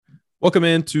Welcome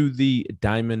into the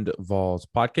Diamond Vols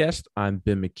podcast. I'm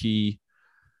Ben McKee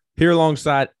here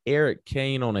alongside Eric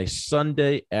Cain on a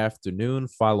Sunday afternoon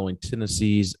following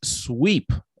Tennessee's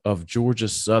sweep of Georgia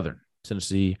Southern.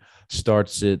 Tennessee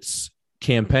starts its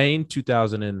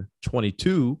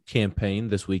 2022 campaign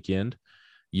this weekend,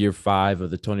 year 5 of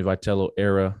the Tony Vitello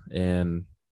era, and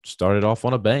started off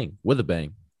on a bang, with a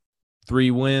bang.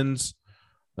 3 wins,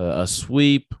 a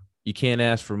sweep. You can't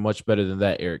ask for much better than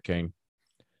that, Eric Cain.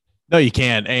 No, you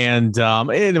can't. And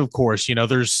of course,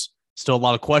 there's still a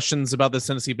lot of questions about this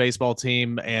Tennessee baseball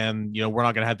team. And, we're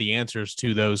not going to have the answers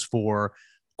to those for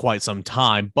quite some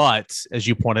time. But as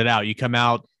you pointed out, you come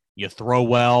out, you throw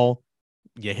well,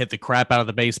 you hit the crap out of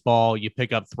the baseball, you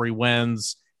pick up 3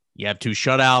 wins, you have 2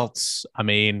 shutouts. I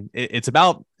mean, it's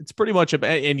pretty much,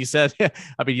 and you said,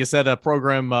 you said a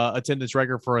program attendance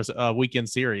record for a weekend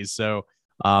series. So,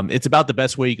 it's about the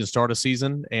best way you can start a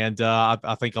season. And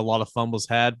I think a lot of fun was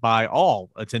had by all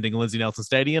attending Lindsey Nelson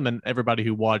Stadium and everybody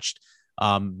who watched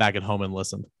back at home and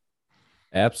listened.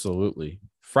 Absolutely.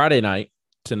 Friday night,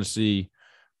 Tennessee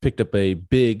picked up a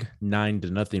big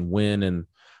 9-0 win. And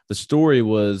the story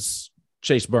was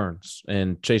Chase Burns.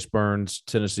 And Chase Burns,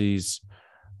 Tennessee's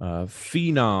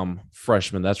phenom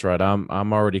freshman. That's right. I'm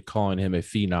already calling him a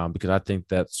phenom because I think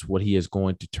that's what he is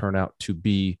going to turn out to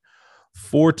be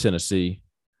for Tennessee.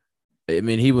 I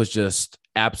mean, he was just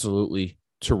absolutely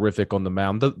terrific on the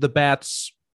mound. The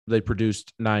bats, they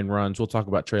produced 9 runs. We'll talk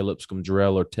about Trey Lipscomb,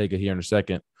 Jarrell Ortega here in a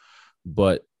second.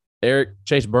 But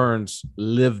Chase Burns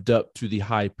lived up to the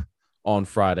hype on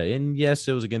Friday. And yes,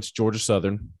 it was against Georgia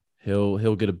Southern.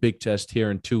 He'll get a big test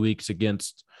here in 2 weeks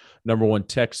against number 1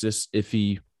 Texas if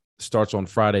he starts on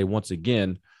Friday once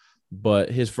again. But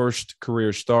his first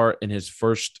career start and his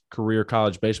first career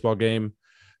college baseball game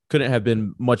couldn't have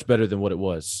been much better than what it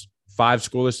was. 5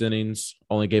 scoreless innings,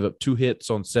 only gave up 2 hits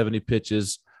on 70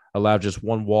 pitches, allowed just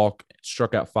 1 walk,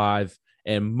 struck out 5,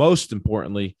 and most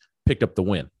importantly, picked up the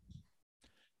win.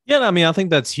 Yeah, I mean, I think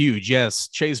that's huge. Yes,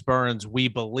 Chase Burns, we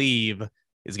believe,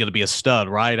 is going to be a stud,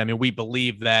 right? I mean, we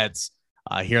believe that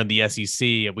here in the SEC,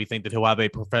 we think that he'll have a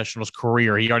professional's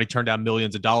career. He already turned down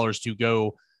millions of dollars to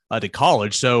go to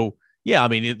college. So, yeah, I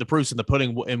mean, the proof's in the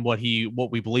pudding in what he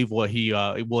will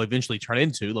eventually turn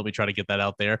into. Let me try to get that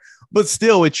out there. But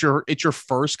still, it's your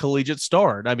first collegiate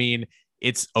start. I mean,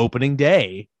 it's opening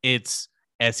day. It's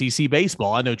SEC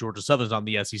baseball. I know Georgia Southern's on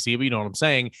the SEC, but you know what I'm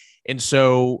saying. And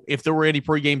so, if there were any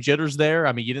pregame jitters there,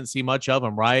 I mean, you didn't see much of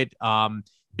them, right?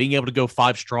 Being able to go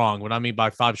 5 strong. What I mean by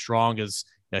 5 strong is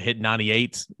hit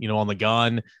 98, on the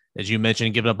gun, as you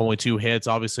mentioned, giving up only 2 hits.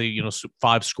 Obviously,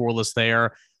 5 scoreless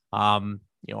there.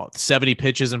 70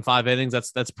 pitches in 5 innings,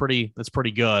 that's pretty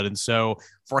good. And so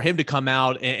for him to come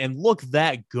out and look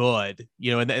that good,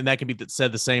 and that can be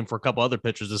said the same for a couple other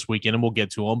pitchers this weekend, and we'll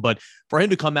get to them, but for him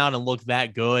to come out and look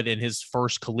that good in his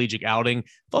first collegiate outing, I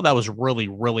thought that was really,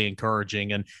 really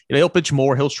encouraging. And he'll pitch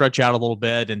more, he'll stretch out a little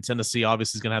bit, and Tennessee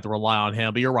obviously is going to have to rely on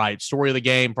him. But you're right, story of the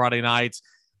game Friday night.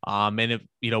 And if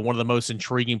one of the most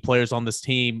intriguing players on this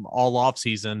team all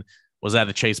offseason was that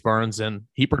of Chase Burns, and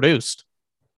he produced.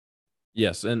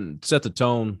 Yes, and set the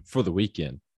tone for the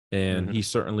weekend. And he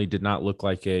certainly did not look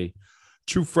like a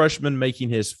true freshman making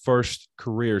his first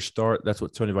career start. That's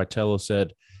what Tony Vitello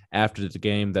said after the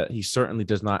game, that he certainly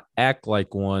does not act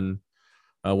like one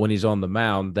when he's on the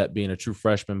mound, that being a true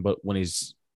freshman. But when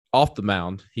he's off the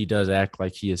mound, he does act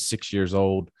like he is 6 years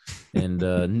old and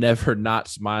never not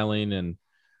smiling. And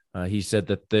he said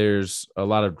that there's a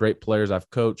lot of great players I've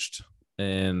coached,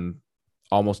 and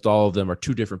almost all of them are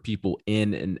 2 different people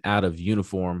in and out of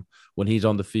uniform. When he's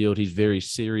on the field, he's very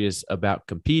serious about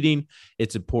competing.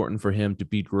 It's important for him to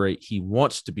be great. He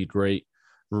wants to be great.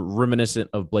 Reminiscent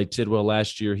of Blake Tidwell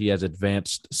last year, he has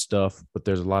advanced stuff, but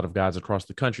there's a lot of guys across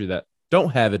the country that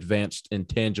don't have advanced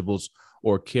intangibles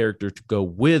or character to go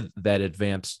with that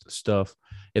advanced stuff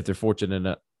if they're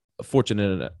fortunate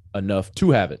enough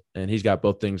to have it. And he's got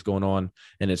both things going on,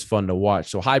 and it's fun to watch.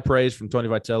 So high praise from Tony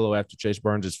Vitello after Chase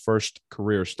Burns' first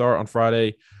career start on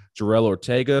Friday. Jarrell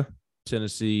Ortega,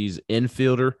 Tennessee's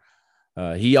infielder,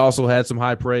 he also had some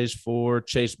high praise for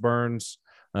Chase Burns,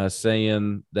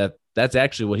 saying that that's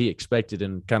actually what he expected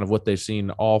and kind of what they've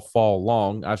seen all fall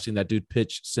long. I've seen that dude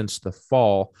pitch since the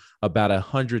fall about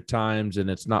 100 times, and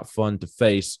it's not fun to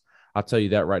face. I'll tell you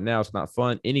that right now. It's not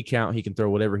fun. Any count, he can throw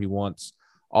whatever he wants.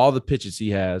 All the pitches he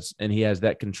has, and he has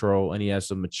that control, and he has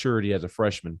some maturity as a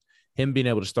freshman. Him being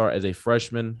able to start as a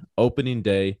freshman opening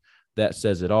day, that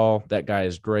says it all. That guy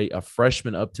is great. A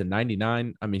freshman up to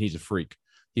 99, I mean, he's a freak.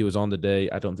 He was on the day.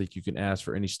 I don't think you can ask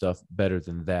for any stuff better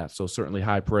than that. So certainly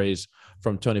high praise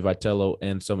from Tony Vitello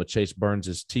and some of Chase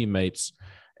Burns' teammates.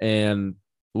 And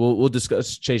we'll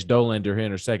discuss Chase Dolander here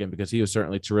in a second because he was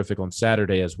certainly terrific on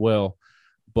Saturday as well.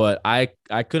 But I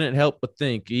couldn't help but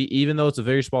think, even though it's a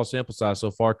very small sample size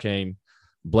so far, Cain,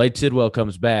 Blade Tidwell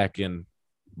comes back, and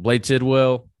Blade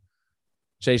Tidwell,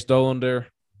 Chase Dolander,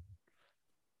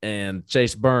 and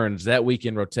Chase Burns, that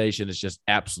weekend rotation is just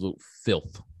absolute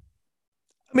filth.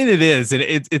 I mean, it is. And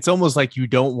it's almost like you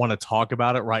don't want to talk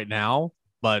about it right now,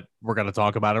 but we're going to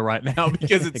talk about it right now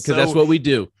because it's that's what we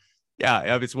do.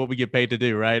 Yeah, it's what we get paid to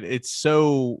do, right? It's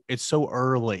so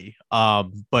early.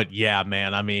 But yeah,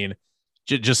 man, I mean,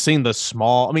 just seeing the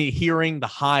small, I mean, hearing the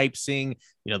hype, seeing,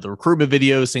 the recruitment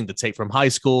videos, seeing the tape from high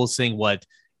school, seeing what,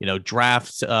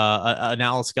 draft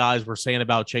analysis guys were saying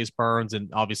about Chase Burns,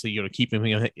 and obviously,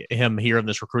 keeping him here in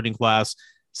this recruiting class,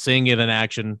 seeing it in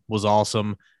action was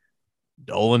awesome.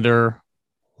 Dolander,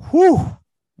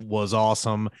 was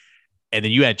awesome. And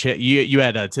then you had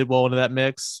Tidwell into that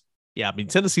mix. Yeah, I mean,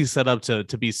 Tennessee's set up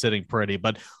to be sitting pretty,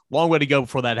 but long way to go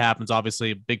before that happens.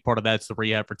 Obviously, a big part of that's the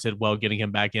rehab for Tidwell, getting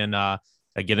him back in,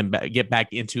 get back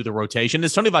into the rotation.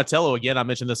 It's Tony Vitello again. I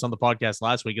mentioned this on the podcast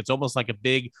last week. It's almost like a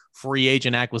big free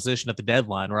agent acquisition at the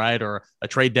deadline, right, or a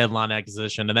trade deadline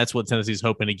acquisition, and that's what Tennessee's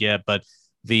hoping to get. But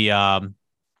the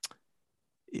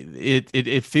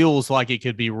it feels like it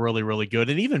could be really, really good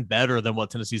and even better than what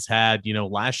Tennessee's had,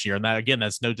 last year. And that, again,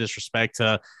 that's no disrespect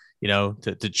to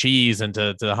to Cheese and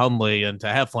to Hundley and to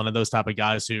Heflin and those type of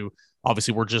guys who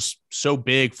obviously were just so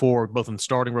big for both in the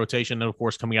starting rotation and, of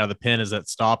course, coming out of the pen as that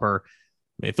stopper. I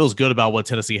mean, it feels good about what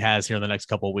Tennessee has here in the next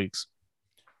couple of weeks.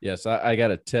 Yes, I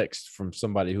got a text from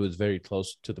somebody who was very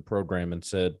close to the program and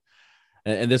said,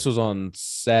 and this was on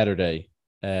Saturday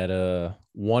at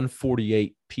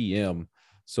 1:48 p.m.,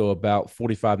 so about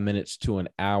 45 minutes to an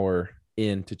hour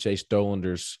into Chase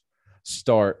Dolander's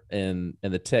start, and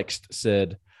the text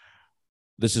said,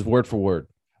 this is word for word,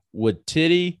 would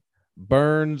Titty,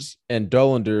 Burns, and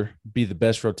Dolander be the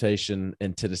best rotation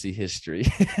in Tennessee history?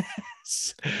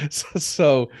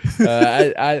 so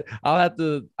I'll have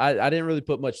to – I didn't really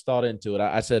put much thought into it.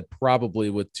 I said probably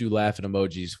with 2 laughing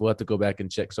emojis. We'll have to go back and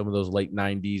check some of those late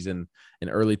 90s and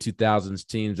early 2000s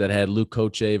teams that had Luke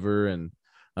Kochaver and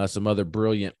some other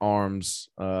brilliant arms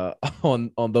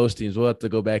on those teams. We'll have to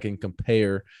go back and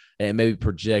compare and maybe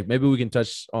project. Maybe we can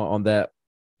touch on that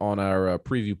on our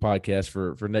preview podcast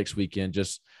for next weekend,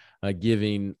 just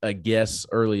giving a guess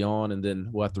early on, and then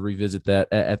we'll have to revisit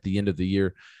that at the end of the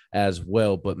year as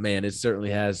well. But man, it certainly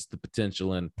has the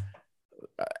potential, and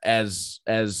as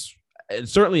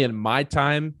certainly in my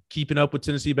time keeping up with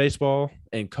Tennessee baseball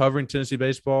and covering Tennessee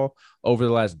baseball over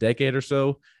the last decade or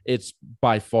so, it's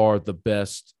by far the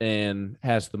best and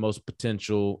has the most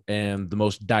potential and the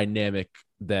most dynamic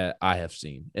that I have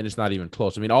seen. And it's not even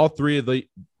close. I mean, all three of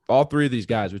these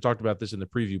guys, we talked about this in the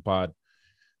preview pod.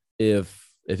 If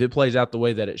it plays out the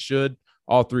way that it should,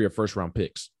 all three are first round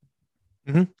picks.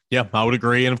 Mm-hmm. Yeah, I would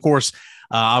agree. And of course,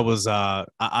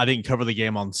 I didn't cover the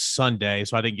game on Sunday,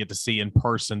 so I didn't get to see in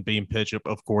person being pitched,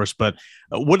 of course. But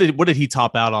what did he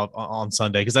top out on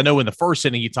Sunday? Because I know in the first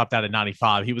inning he topped out at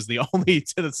 95. He was the only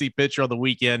Tennessee pitcher on the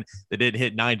weekend that didn't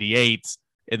hit 98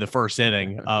 in the first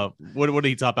inning. What did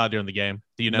he top out during the game?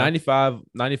 Do you know? 95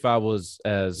 was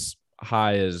as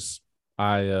high as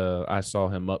I saw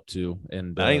him up to,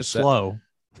 and that ain't slow.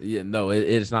 Yeah, no,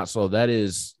 it's not slow.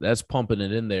 That's pumping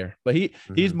it in there. But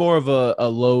he's more of a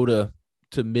low to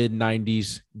mid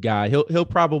 90s guy. He'll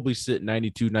probably sit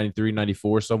 92, 93,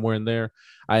 94, somewhere in there.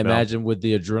 I imagine with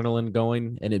the adrenaline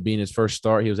going and it being his first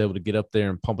start, he was able to get up there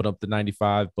and pump it up to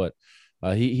 95. But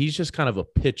he's just kind of a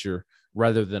pitcher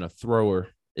rather than a thrower,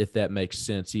 if that makes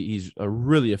sense. He's a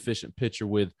really efficient pitcher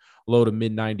with low to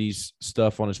mid 90s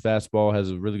stuff on his fastball, has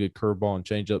a really good curveball and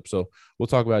changeup. So we'll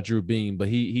talk about Drew Beam, but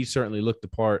he certainly looked the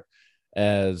part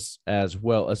as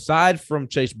well. Aside from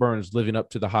Chase Burns living up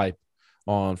to the hype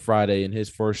on Friday in his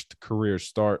first career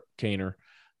start, Cainer,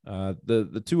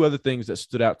 the two other things that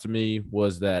stood out to me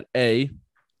was that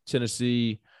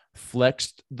Tennessee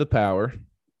flexed the power.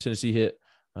 Tennessee hit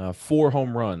 4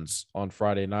 home runs on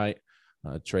Friday night.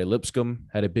 Trey Lipscomb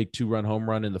had a big 2-run home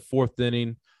run in the 4th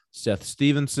inning. Seth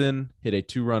Stevenson hit a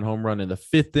 2-run home run in the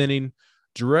 5th inning.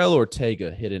 Jarrell Ortega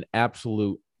hit an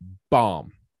absolute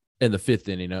bomb in the 5th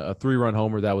inning, a 3-run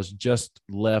homer that was just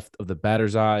left of the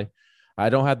batter's eye. I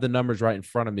don't have the numbers right in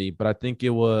front of me, but I think it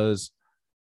was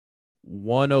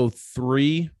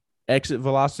 103 exit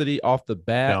velocity off the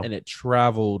bat, and it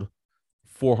traveled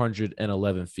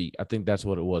 411 feet. I think that's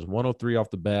what it was. 103 off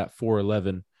the bat,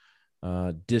 411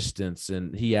 distance,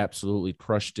 and he absolutely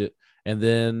crushed it. And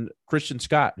then Christian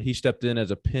Scott, he stepped in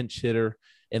as a pinch hitter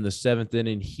in the 7th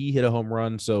inning. He hit a home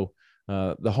run. So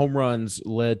The home runs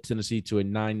led Tennessee to a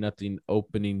 9-0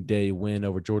 opening day win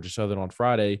over Georgia Southern on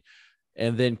Friday.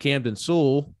 And then Camden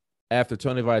Sewell, after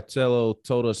Tony Vitello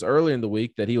told us earlier in the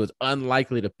week that he was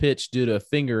unlikely to pitch due to a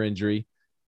finger injury,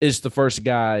 is the first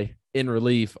guy in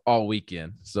relief all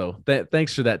weekend. So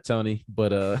thanks for that, Tony.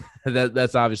 But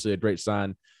that's obviously a great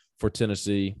sign for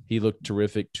Tennessee. He looked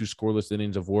terrific, 2 scoreless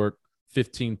innings of work,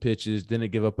 15 pitches,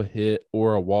 didn't give up a hit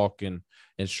or a walk, and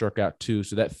struck out 2.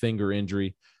 So that finger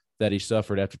injury that he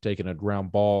suffered after taking a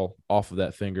ground ball off of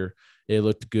that finger, it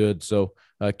looked good. So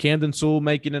Camden Sewell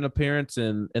making an appearance,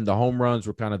 and the home runs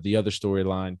were kind of the other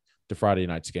storyline to Friday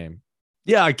night's game.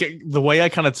 Yeah, the way I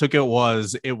kind of took it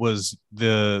was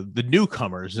the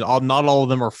newcomers. Not all of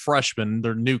them are freshmen;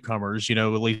 they're newcomers. At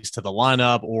least to the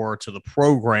lineup or to the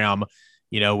program.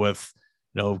 With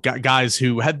guys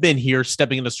who have been here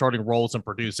stepping into starting roles and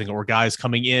producing, or guys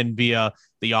coming in via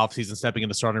the offseason stepping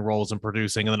into starting roles and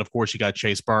producing. And then, of course, you got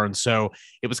Chase Burns. So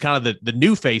it was kind of the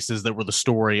new faces that were the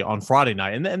story on Friday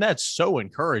night. And that's so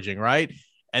encouraging, right?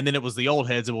 And then it was the old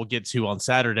heads that we'll get to on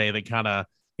Saturday that kind of,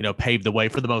 paved the way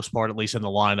for the most part, at least in the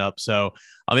lineup. So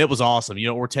it was awesome.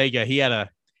 Ortega, he had a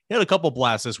couple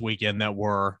blasts this weekend that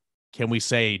were, can we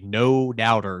say, no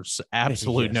doubters,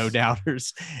 absolute yes. No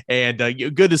doubters. And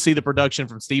good to see the production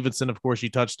from Stevenson, of course, you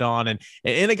touched on. And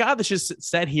a guy that's just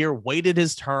sat here, waited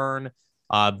his turn,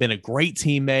 been a great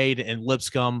teammate. And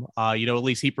Lipscomb, at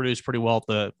least he produced pretty well at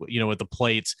the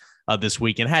plates this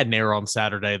weekend. Had an error on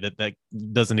Saturday that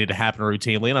doesn't need to happen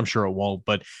routinely, and I'm sure it won't.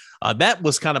 But that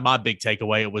was kind of my big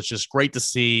takeaway. It was just great to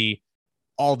see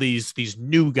all these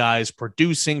new guys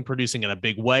producing in a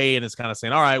big way. And it's kind of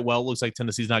saying, all right, well, it looks like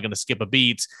Tennessee's not going to skip a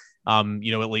beat, at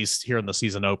least here in the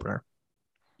season opener.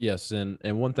 Yes. And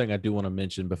one thing I do want to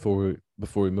mention before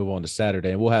we move on to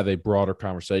Saturday, and we'll have a broader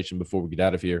conversation before we get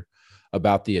out of here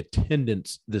about the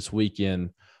attendance this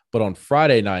weekend. But on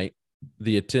Friday night,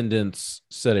 the attendance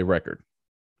set a record.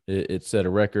 It set a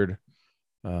record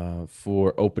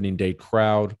for opening day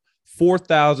crowd.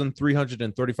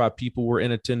 4,335 people were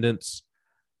in attendance.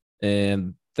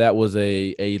 And that was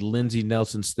a Lindsey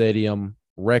Nelson Stadium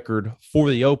record for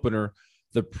the opener.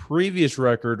 The previous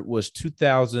record was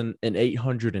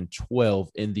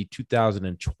 2,812 in the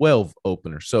 2012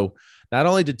 opener. So not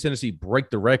only did Tennessee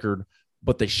break the record,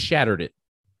 but they shattered it.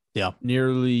 Yeah.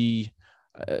 Nearly,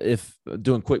 if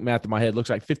doing quick math in my head,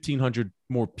 looks like 1,500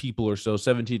 more people or so,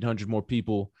 1,700 more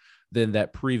people than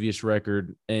that previous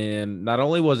record. And not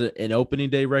only was it an opening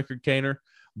day record, Cainer,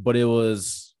 but it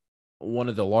was one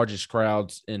of the largest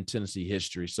crowds in Tennessee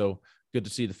history. So good to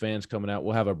see the fans coming out.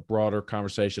 We'll have a broader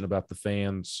conversation about the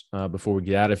fans before we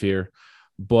get out of here.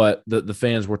 But the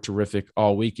fans were terrific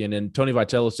all weekend. And Tony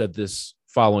Vitello said this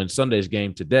following Sunday's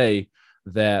game today,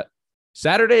 that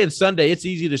Saturday and Sunday, it's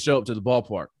easy to show up to the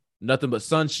ballpark. Nothing but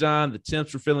sunshine. The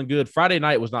temps were feeling good. Friday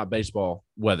night was not baseball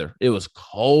weather. It was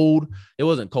cold. It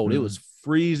wasn't cold. It was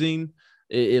freezing.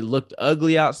 It looked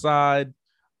ugly outside.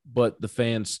 But the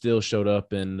fans still showed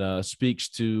up, and speaks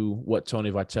to what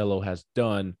Tony Vitello has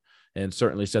done and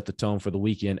certainly set the tone for the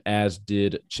weekend, as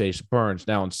did Chase Burns.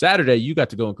 Now, on Saturday, you got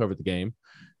to go and cover the game,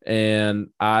 and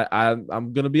I'm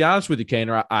going to be honest with you,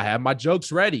 Cainer. I had my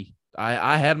jokes ready.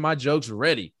 I had my jokes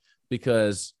ready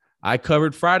because I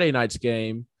covered Friday night's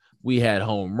game. We had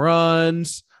home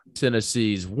runs.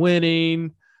 Tennessee's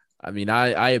winning. I mean,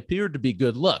 I appeared to be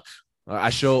good luck. I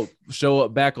show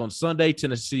up back on Sunday.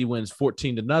 Tennessee wins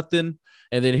 14-0.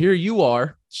 And then here you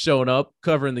are showing up,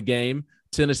 covering the game.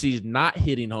 Tennessee's not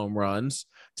hitting home runs.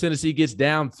 Tennessee gets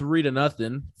down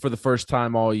 3-0 for the first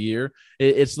time all year.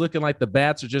 It's looking like the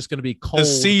bats are just going to be cold. The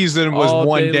season was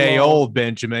one day old,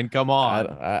 Benjamin. Come on.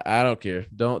 I don't care.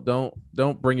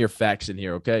 Don't bring your facts in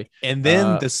here, okay? And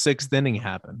then the sixth inning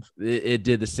happened. It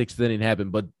did. The sixth inning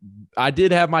happened, but I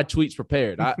did have my tweets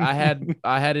prepared. I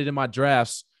had it in my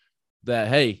drafts that,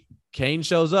 hey, Cain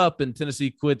shows up and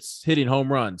Tennessee quits hitting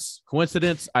home runs.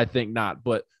 Coincidence? I think not.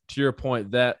 But to your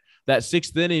point, that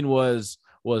sixth inning was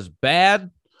bad,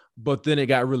 but then it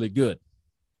got really good.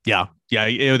 Yeah.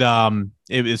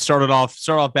 It started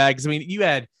off bad because, I mean, you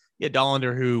had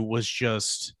Dollander, who was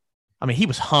just, I mean, he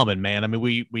was humming, man. I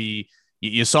mean,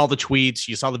 you saw the tweets,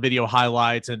 you saw the video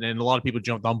highlights, and a lot of people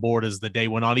jumped on board as the day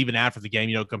went on, even after the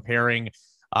game, comparing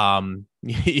him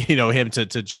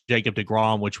to Jacob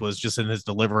deGrom, which was just in his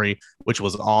delivery, which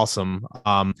was awesome.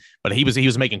 But he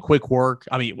was making quick work.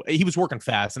 I mean, he was working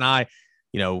fast, and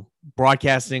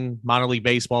broadcasting minor league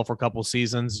baseball for a couple of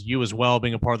seasons, you as well,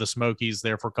 being a part of the Smokies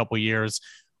there for a couple of years.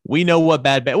 we know what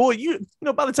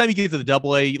well, by the time you get to the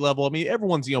AA level, I mean,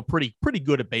 everyone's, pretty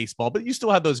good at baseball, but you still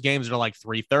have those games that are like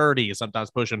 3:30, sometimes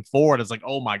pushing 4. And it's like,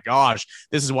 oh my gosh,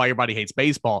 this is why everybody hates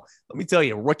baseball. Let me tell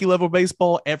you, rookie level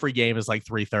baseball, every game is like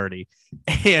 3:30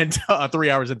 and 3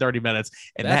 hours and 30 minutes.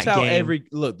 And that's how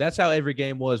every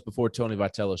game was before Tony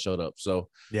Vitello showed up. So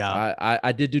yeah,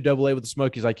 I did do AA with the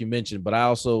Smokies, like you mentioned, but I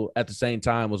also at the same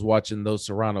time was watching those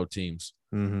Serrano teams.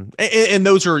 Mm-hmm. And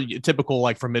those are typical,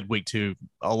 like for midweek too,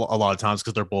 a lot of times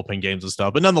because they're bullpen games and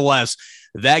stuff. But nonetheless,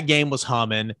 that game was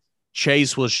humming.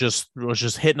 Chase was just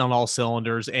hitting on all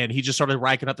cylinders, and he just started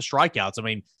racking up the strikeouts. I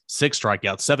mean, 6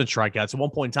 strikeouts, 7 strikeouts. At one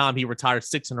point in time, he retired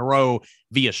 6 in a row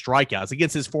via strikeouts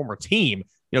against his former team.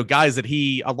 Guys that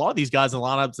a lot of these guys in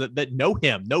lineups that know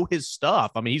him, know his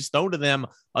stuff. I mean, he's thrown to them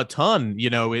a ton,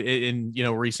 in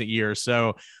recent years.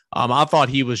 So I thought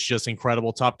he was just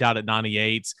incredible. Topped out at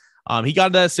 98. He got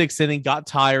into that 6th inning, got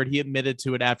tired. He admitted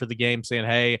to it after the game, saying,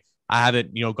 "Hey, I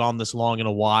haven't, gone this long in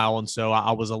a while, and so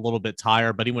I was a little bit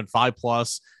tired." But he went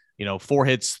 5+, 4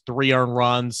 hits, 3 earned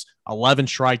runs, 11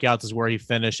 strikeouts is where he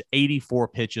finished, 84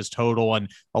 pitches total, and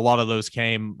a lot of those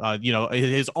came,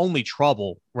 his only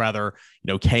trouble rather,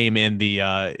 came in the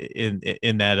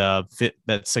in that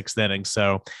 6th inning.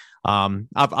 So.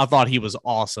 I thought he was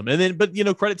awesome. And then, but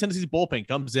credit Tennessee's bullpen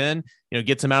comes in,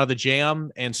 gets him out of the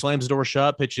jam and slams the door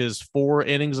shut, pitches 4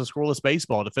 innings of scoreless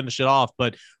baseball to finish it off.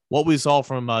 But what we saw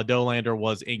from Dollander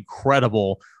was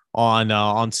incredible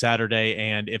on Saturday.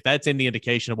 And if that's any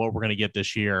indication of what we're going to get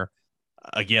this year,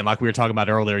 again, like we were talking about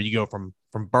earlier, you go from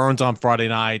Burns on Friday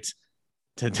night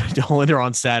to Dollander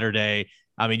on Saturday.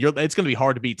 I mean, it's going to be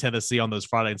hard to beat Tennessee on those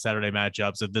Friday and Saturday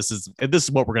matchups if this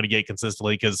is what we're going to get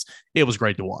consistently, because it was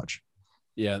great to watch.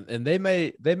 Yeah, and they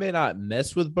may not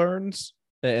mess with Burns,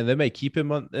 and they may keep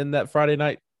him in that Friday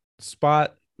night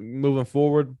spot moving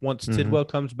forward once Tidwell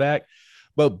comes back.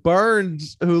 But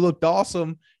Burns, who looked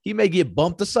awesome, he may get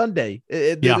bumped to Sunday.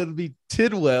 It'll be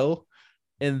Tidwell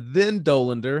and then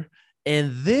Dollander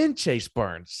and then Chase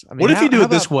Burns. I mean, what if you do it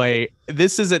this way?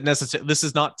 This isn't necessary. This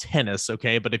is not tennis,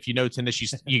 okay? But if you know tennis,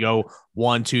 you go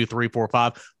 1, 2, 3, 4,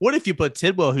 5. What if you put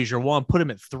Tidwell, who's your 1, put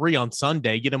him at 3 on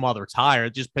Sunday, get him while they're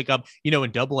tired, just pick up, in in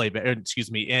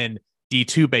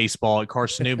D2 baseball at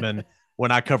Carson Newman. When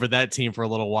I covered that team for a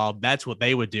little while, that's what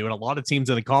they would do. And a lot of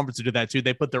teams in the conference would do that too.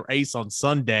 They put their ace on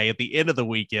Sunday at the end of the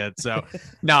weekend. So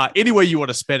any way you want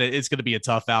to spin it, it's going to be a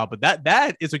tough out. But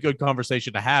that is a good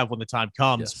conversation to have when the time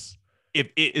comes.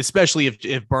 Yes. Especially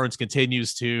if Burns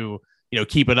continues to,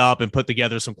 keep it up and put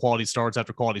together some quality starts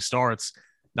after quality starts.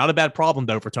 Not a bad problem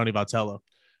though for Tony Vitello.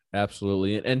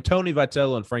 Absolutely. And Tony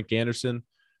Vitello and Frank Anderson,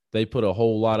 they put a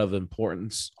whole lot of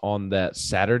importance on that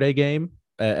Saturday game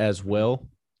as well,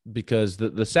 because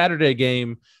the Saturday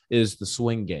game is the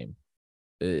swing game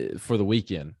for the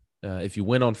weekend. If you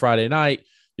win on Friday night,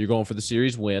 you're going for the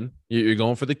series win. You're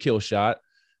going for the kill shot.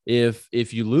 If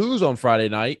you lose on Friday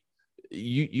night,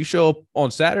 you show up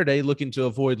on Saturday looking to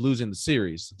avoid losing the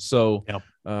series. So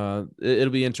it'll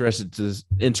be interesting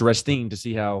to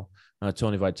see how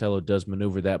Tony Vitello does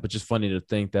maneuver that. But just funny to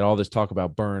think that all this talk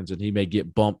about Burns and he may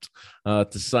get bumped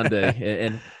to Sunday.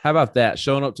 and how about that,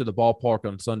 showing up to the ballpark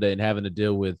on Sunday and having to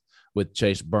deal with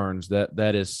Chase Burns?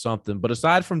 That is something. But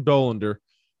aside from Dollander,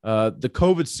 the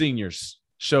COVID seniors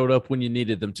showed up when you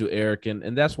needed them to, Eric,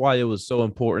 and that's why it was so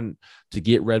important to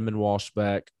get Redmond Walsh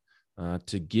back,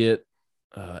 to get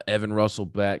Evan Russell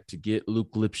back, to get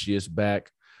Luke Lipschius back.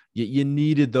 You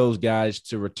needed those guys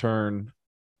to return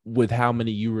with how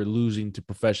many you were losing to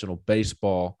professional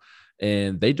baseball,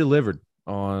 and they delivered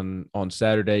on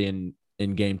Saturday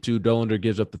in game 2. Dollander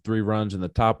gives up the 3 runs in the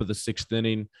top of the 6th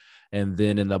inning, and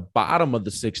then in the bottom of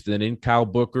the 6th inning, Kyle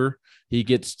Booker, he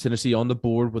gets Tennessee on the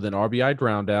board with an RBI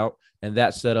ground out, and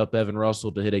that set up Evan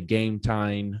Russell to hit a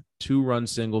game-tying 2-run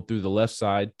single through the left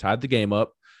side, tied the game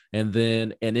up. And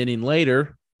then an inning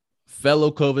later, fellow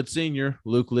COVID senior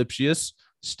Luke Lipschius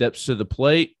steps to the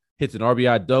plate, hits an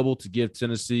RBI double to give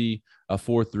Tennessee a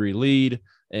 4-3 lead,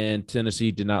 and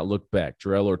Tennessee did not look back.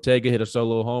 Jarrell Ortega hit a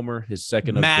solo homer, his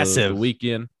second of the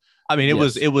weekend. I mean, it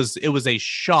was a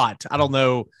shot. I don't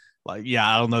know, I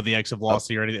don't know the X of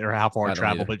velocity or anything or how far it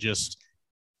traveled, but just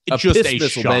a missile,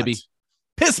 shot, baby.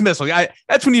 Piss missile.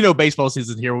 That's when baseball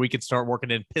season here. We can start working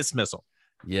in piss missile.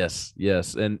 Yes.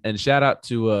 And shout out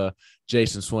to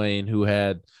Jason Swain, who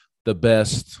had the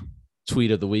best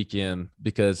tweet of the weekend,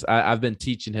 because I've been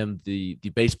teaching him the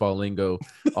baseball lingo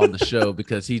on the show,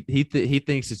 because he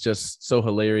thinks it's just so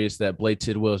hilarious that Blade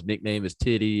Tidwell's nickname is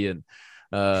Titty, and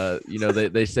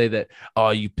they say that,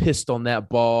 oh, you pissed on that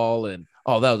ball, and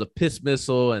oh, that was a piss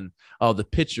missile, and oh, the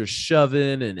pitcher's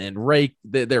shoving and rake.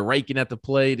 They're raking at the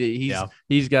plate.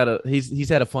 He's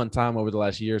had a fun time over the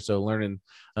last year or so learning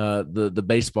the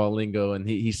baseball lingo, and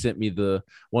he sent me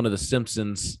one of the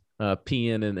Simpsons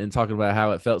peeing and talking about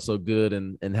how it felt so good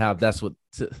and how that's what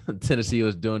Tennessee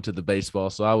was doing to the baseball.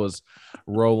 So I was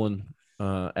rolling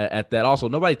at that. Also,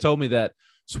 nobody told me that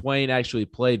Swain actually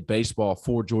played baseball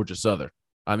for Georgia Southern.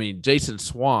 I mean, Jason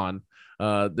Swan,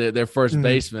 their first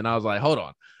baseman. I was like, hold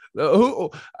on.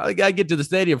 I got to get to the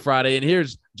stadium Friday, and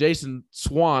here's Jason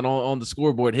Swan on the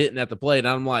scoreboard hitting at the plate. And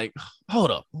I'm like, hold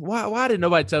up. Why did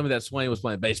nobody tell me that Swain was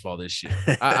playing baseball this year?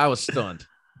 I was stunned.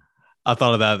 I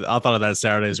thought of that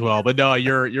Saturday as well. But no,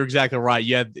 you're exactly right.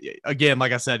 You had, again,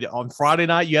 like I said, on Friday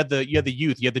night, you had the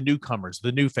youth, you had the newcomers,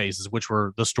 the new faces, which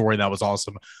were the story that was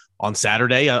awesome. On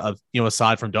Saturday,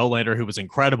 aside from Dolander, who was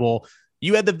incredible,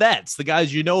 you had the vets, the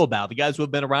guys you know about, the guys who have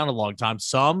been around a long time.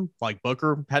 Some, like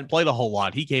Booker, hadn't played a whole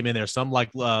lot. He came in there. Some, like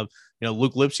Luke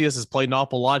Lipsius, has played an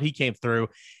awful lot. He came through.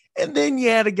 And then you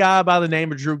had a guy by the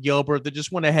name of Drew Gilbert that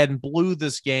just went ahead and blew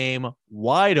this game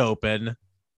wide open.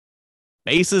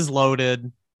 Bases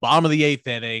loaded, bottom of the 8th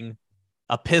inning,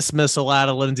 a piss missile out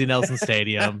of Lindsey Nelson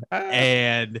Stadium.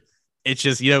 And it's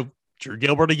just, Drew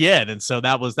Gilbert again. And so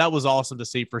that was awesome to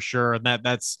see for sure. And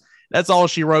that's all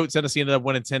she wrote. Tennessee ended up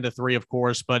winning 10-3, of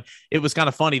course, but it was kind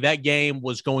of funny. That game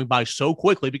was going by so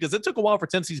quickly because it took a while for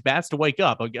Tennessee's bats to wake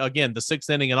up. Again, the 6th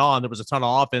inning and on, there was a ton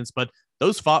of offense, but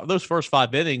those first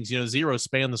 5 innings, zero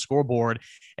spanned the scoreboard,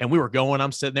 and we were going.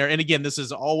 I'm sitting there, and again, this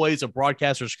is always a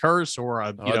broadcaster's curse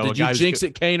or did you jinx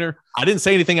it, Cainer? I didn't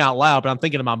say anything out loud, but I'm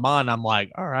thinking in my mind, I'm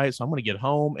like, all right, so I'm going to get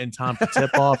home in time for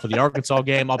tip off for the Arkansas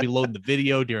game. I'll be loading the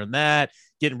video during that,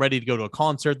 getting ready to go to a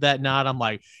concert that night. I'm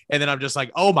like, and then I'm just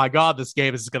like, oh my God, this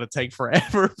game is going to take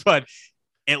forever. But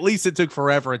at least it took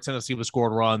forever and Tennessee was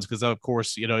scoring runs because, of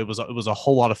course, it was a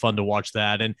whole lot of fun to watch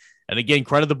that. And again,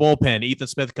 credit the bullpen. Ethan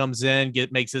Smith comes in,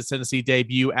 makes his Tennessee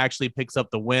debut, actually picks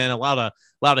up the win, allowed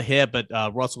a hit, but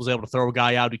Russell was able to throw a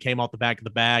guy out who came off the back of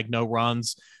the bag, no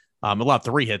runs. Allowed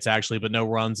 3 hits, actually, but no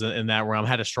runs in that round.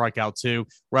 Had a strikeout, too.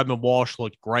 Redmond Walsh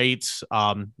looked great.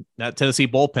 That Tennessee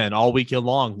bullpen all weekend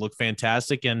long looked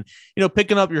fantastic. And,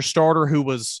 picking up your starter who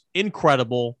was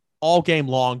incredible all game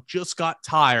long, just got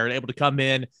tired, able to come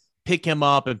in, pick him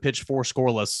up, and pitch 4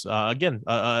 scoreless. Again,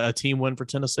 a team win for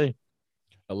Tennessee.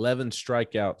 11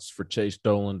 strikeouts for Chase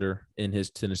Dolander in his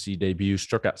Tennessee debut.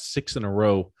 Struck out 6 in a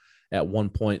row at one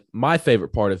point. My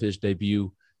favorite part of his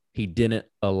debut, he didn't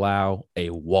allow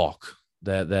a walk.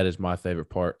 That is my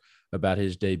favorite part about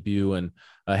his debut. And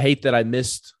I hate that I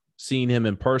missed seeing him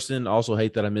in person. Also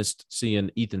hate that I missed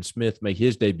seeing Ethan Smith make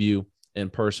his debut in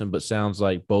person, but sounds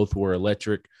like both were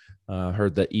electric.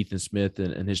 Heard that Ethan Smith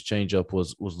and his changeup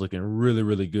was looking really,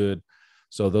 really good.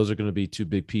 So those are going to be 2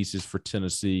 big pieces for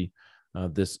Tennessee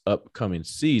this upcoming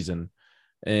season.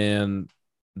 And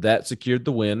that secured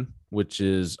the win, which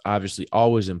is obviously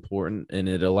always important. And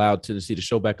it allowed Tennessee to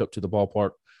show back up to the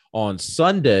ballpark on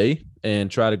Sunday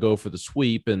and try to go for the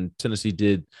sweep. And Tennessee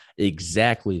did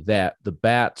exactly that. The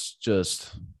bats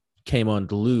just came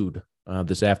unglued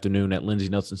this afternoon at Lindsey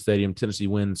Nelson Stadium. Tennessee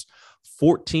wins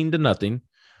 14-0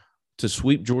 to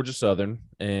sweep Georgia Southern.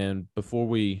 And before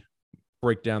we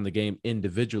break down the game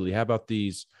individually, how about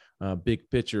these big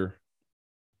picture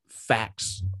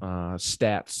facts,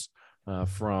 stats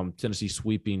from Tennessee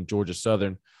sweeping Georgia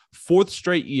Southern? 4th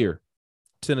straight year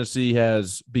Tennessee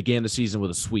has began the season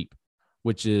with a sweep,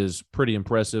 which is pretty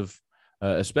impressive,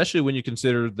 especially when you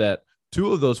consider that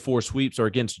 2 of those 4 sweeps are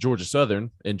against Georgia Southern,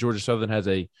 and Georgia Southern has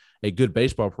a good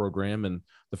baseball program. And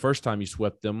the first time you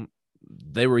swept them,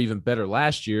 they were even better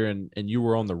last year, and you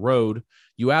were on the road.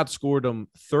 You outscored them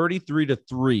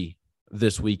 33-3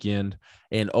 this weekend.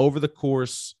 And over the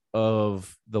course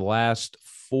of the last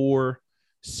 4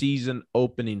 season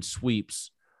opening sweeps,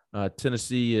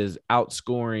 Tennessee is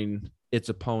outscoring its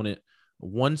opponent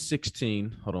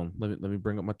 116. Hold on. Let me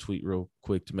bring up my tweet real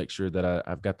quick to make sure that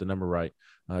I've got the number right.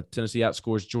 Tennessee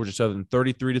outscores Georgia Southern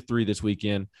 33-3 this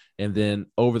weekend. And then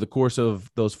over the course of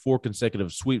those 4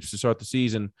 consecutive sweeps to start the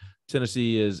season,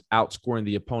 Tennessee is outscoring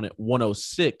the opponent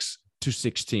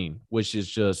 106-16, which is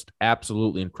just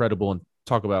absolutely incredible. And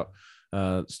talk about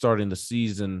starting the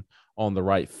season on the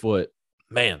right foot.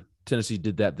 Man, Tennessee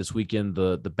did that this weekend.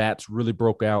 The bats really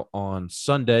broke out on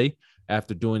Sunday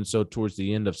after doing so towards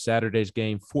the end of Saturday's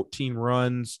game. 14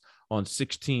 runs on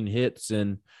 16 hits.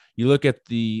 And you look at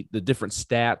the different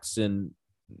stats, and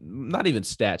not even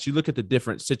stats, you look at the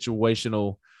different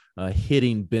situational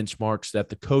hitting benchmarks that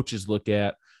the coaches look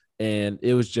at, and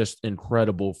it was just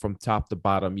incredible from top to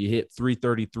bottom. You hit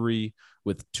 333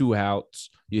 with 2 outs.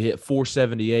 You hit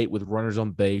 478 with runners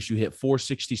on base. You hit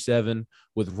 467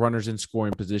 with runners in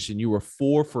scoring position. You were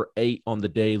 4 for 8 on the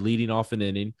day, leading off an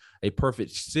inning. A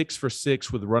perfect 6 for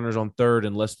 6 with runners on third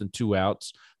and less than 2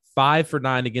 outs. 5 for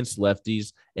 9 against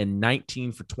lefties, and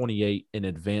 19 for 28 in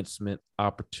advancement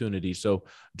opportunity. So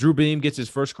Drew Beam gets his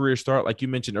first career start, like you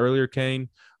mentioned earlier, Cain,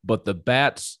 but the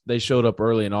bats, they showed up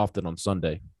early and often on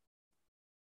Sunday.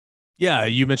 Yeah,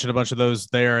 you mentioned a bunch of those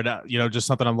there, and just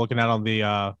something I'm looking at on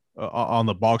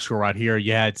the box score right here.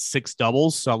 You had 6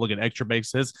 doubles, so I look at extra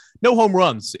base hits, no home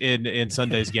runs in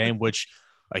Sunday's game, which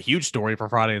a huge story for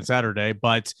Friday and Saturday,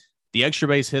 but the extra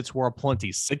base hits were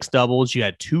aplenty. 6 doubles. You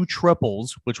had 2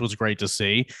 triples, which was great to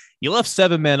see. You left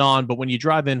 7 men on, but when you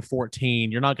drive in 14,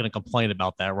 you're not going to complain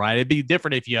about that, right? It'd be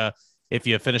different if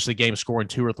you finish the game scoring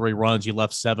 2 or 3 runs, you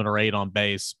left 7 or 8 on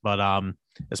base, but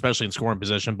especially in scoring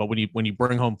position. But when you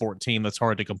bring home 14, that's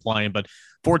hard to complain. But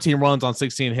 14 runs on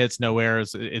 16 hits, no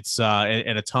errors. It's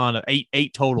and a ton of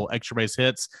eight total extra base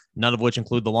hits, none of which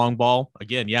include the long ball.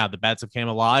 Again, yeah, the bats have came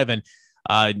alive, and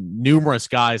numerous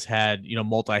guys had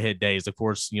multi-hit days. Of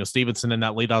course, Stevenson in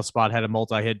that leadoff spot had a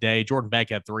multi-hit day. Jordan Beck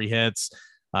had 3 hits.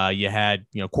 You had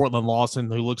Cortland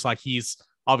Lawson, who looks like he's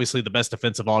obviously the best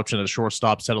defensive option at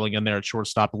shortstop, settling in there at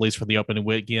shortstop, at least for the opening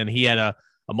weekend. He had a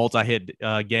multi-hit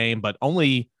game, but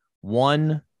only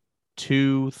 1,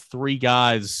 2, 3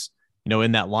 guys,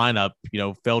 in that lineup,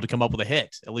 failed to come up with a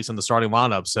hit, at least in the starting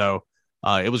lineup. So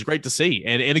it was great to see,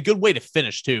 and a good way to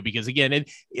finish too, because again,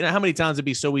 how many times it'd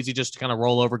be so easy just to kind of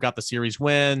roll over, got the series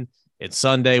win, it's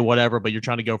Sunday, whatever, but you're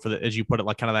trying to go for as you put it,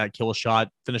 like kind of that kill shot,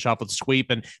 finish off with a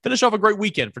sweep, and finish off a great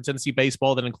weekend for Tennessee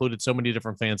baseball that included so many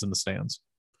different fans in the stands.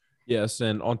 Yes,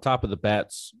 and on top of the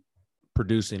bats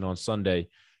producing on Sunday,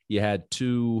 you had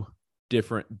 2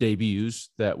 different debuts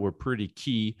that were pretty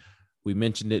key. We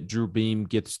mentioned it. Drew Beam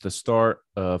gets the start,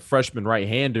 freshman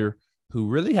right-hander who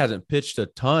really hasn't pitched a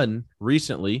ton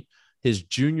recently. His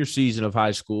junior season of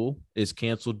high school is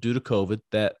canceled due to COVID.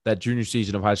 That junior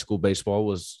season of high school baseball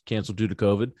was canceled due to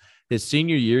COVID. His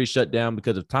senior year, he shut down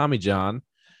because of Tommy John,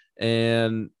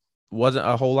 and wasn't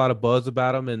a whole lot of buzz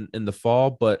about him in the fall.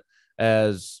 But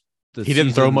as he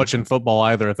didn't throw much in football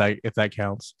either, if that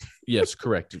counts. Yes,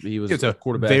 correct. He was a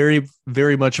quarterback. Very,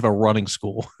 very much of a running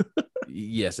school.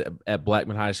 Yes, at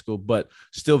Blackman High School, but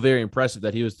still very impressive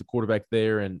that he was the quarterback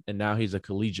there, and now he's a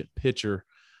collegiate pitcher.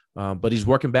 But he's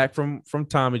working back from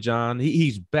Tommy John.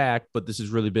 He's back, but this has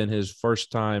really been his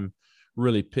first time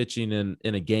really pitching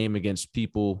in a game against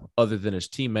people other than his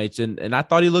teammates. And I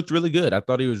thought he looked really good. I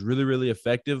thought he was really, really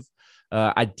effective.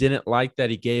 I didn't like that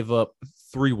he gave up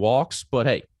 3 walks, but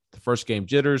hey, the first game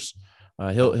jitters.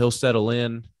 He'll settle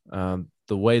in.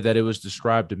 The way that it was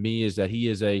described to me is that he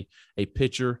is a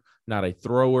pitcher, not a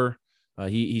thrower.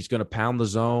 He's going to pound the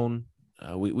zone.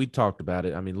 We talked about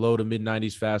it. I mean, low to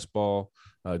mid-90s fastball,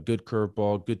 good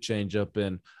curveball, good changeup.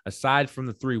 And aside from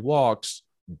the 3 walks,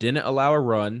 didn't allow a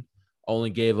run, only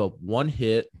gave up 1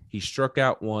 hit. He struck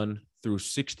out 1 through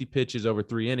 60 pitches over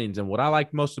 3 innings. And what I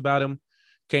like most about him,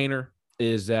 Cainer,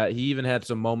 is that he even had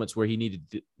some moments where he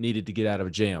needed to get out of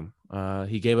a jam.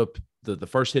 He gave up the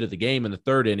first hit of the game in the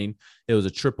 3rd inning. It was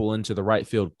a triple into the right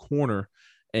field corner,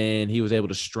 and he was able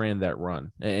to strand that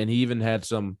run. And he even had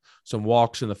some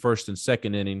walks in the 1st and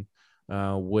 2nd inning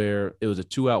where it was a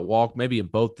 2-out walk, maybe in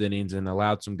both innings, and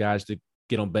allowed some guys to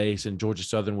get on base, and Georgia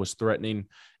Southern was threatening,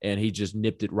 and he just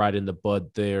nipped it right in the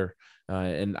bud there.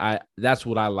 And that's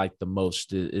what I like the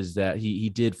most is that he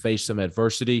did face some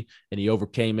adversity, and he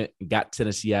overcame it and got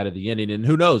Tennessee out of the inning. And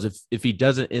who knows, if he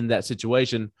doesn't in that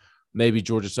situation, maybe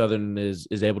Georgia Southern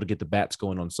is able to get the bats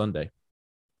going on Sunday.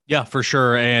 Yeah, for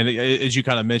sure. And as you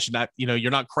kind of mentioned, that you're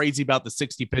not crazy about the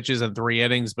 60 pitches and 3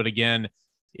 innings, but again,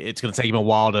 it's going to take him a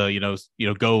while to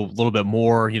go a little bit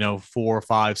more, 4,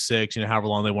 5, 6, however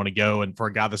long they want to go. And for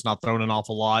a guy that's not thrown an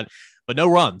awful lot, but no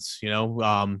runs,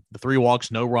 the 3 walks,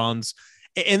 no runs.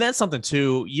 And that's something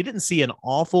too. You didn't see an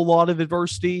awful lot of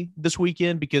adversity this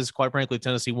weekend because, quite frankly,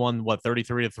 Tennessee won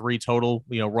 33-3 total,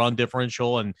 run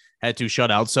differential and had 2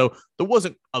 shutouts. So there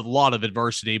wasn't a lot of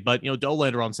adversity. But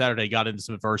Dolander on Saturday got into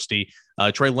some adversity.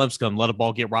 Trey Limpscomb let a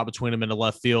ball get right between him into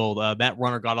left field. That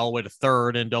runner got all the way to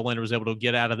 3rd, and Dolander was able to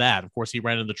get out of that. Of course, he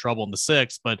ran into trouble in the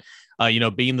 6th, but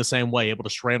being the same way, able to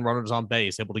strand runners on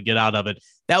base, able to get out of it.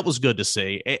 That was good to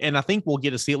see. And I think we'll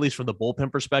get to see, at least from the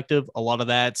bullpen perspective, a lot of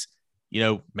that.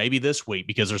 Maybe this week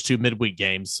because there's 2 midweek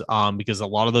games because a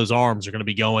lot of those arms are going to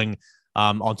be going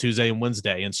on Tuesday and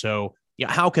Wednesday. And so,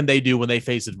 how can they do when they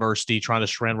face adversity, trying to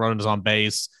strand runners on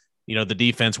base? The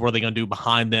defense, what are they going to do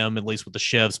behind them, at least with the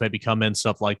shifts, maybe come in,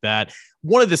 stuff like that.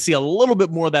 Wanted to see a little bit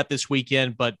more of that this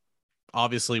weekend, but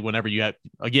obviously, whenever you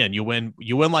win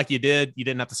like you did. You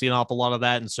didn't have to see an awful lot of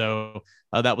that, and so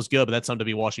that was good. But that's something to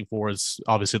be watching for as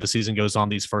obviously the season goes on.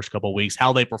 These first couple of weeks,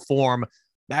 how they perform,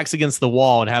 backs against the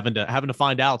wall, and having to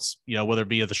find out, whether it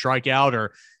be the strikeout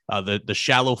or the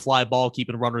shallow fly ball,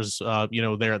 keeping runners,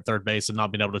 there at third base and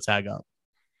not being able to tag up.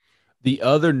 The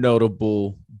other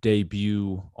notable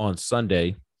debut on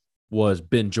Sunday was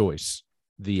Ben Joyce,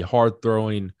 the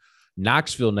hard-throwing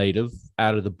Knoxville native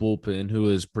out of the bullpen, who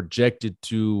is projected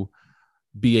to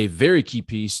be a very key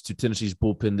piece to Tennessee's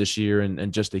bullpen this year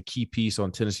and just a key piece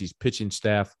on Tennessee's pitching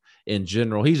staff in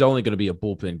general. He's only going to be a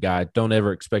bullpen guy. Don't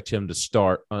ever expect him to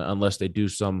start unless they do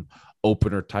some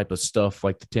opener type of stuff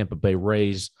like the Tampa Bay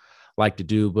Rays like to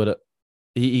do. But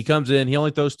he comes in, he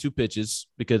only throws 2 pitches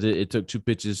because it took 2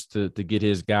 pitches to get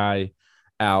his guy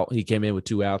out. He came in with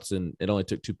 2 outs, and it only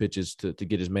took 2 pitches to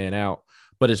get his man out.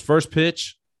 But his first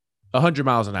pitch, 100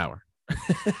 miles an hour.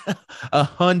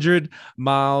 100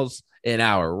 miles an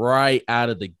hour right out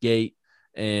of the gate.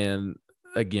 And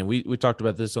again, we talked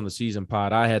about this on the season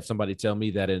pod. I had somebody tell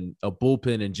me that in a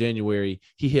bullpen in January,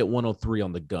 he hit 103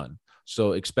 on the gun.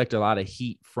 So expect a lot of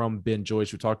heat from Ben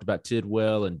Joyce. We talked about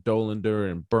Tidwell and Dolander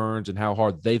and Burns and how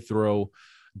hard they throw.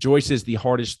 Joyce is the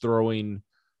hardest throwing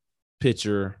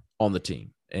pitcher on the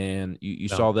team. And you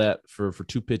saw that for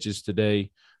 2 pitches today.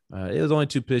 It was only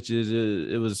 2 pitches.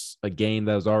 It was a game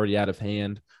that was already out of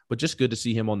hand, but just good to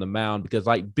see him on the mound because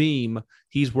like Beam,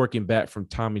 he's working back from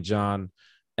Tommy John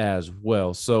as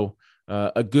well. So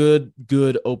a good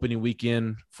opening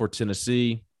weekend for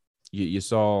Tennessee. You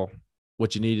saw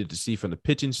what you needed to see from the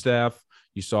pitching staff.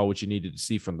 You saw what you needed to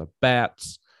see from the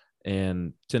bats,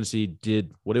 and Tennessee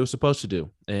did what it was supposed to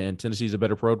do. And Tennessee's a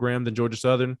better program than Georgia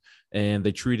Southern, and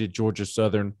they treated Georgia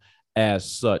Southern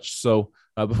as such. So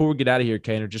before we get out of here,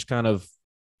 Cainer, just kind of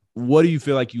what do you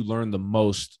feel like you learned the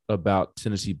most about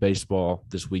Tennessee baseball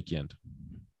this weekend?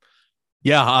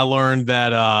 Yeah, I learned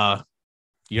that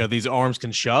these arms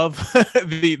can shove.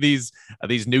 these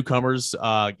newcomers,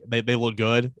 they look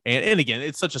good, and again,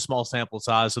 it's such a small sample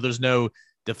size, so there's no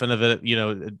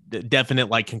definite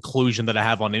like conclusion that I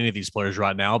have on any of these players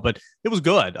right now. But it was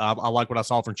good. I like what I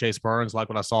saw from Chase Burns. Like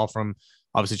what I saw from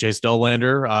obviously Chase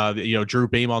Dolander. Drew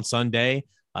Beam on Sunday.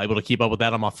 Able to keep up with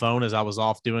that on my phone as I was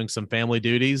off doing some family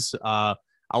duties. I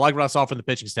like what I saw from the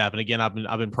pitching staff, and again, I've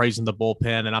been praising the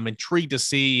bullpen, and I'm intrigued to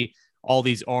see all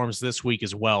these arms this week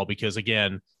as well, because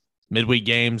again, midweek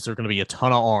games, there are going to be a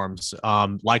ton of arms.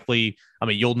 Likely, I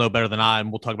mean, you'll know better than I,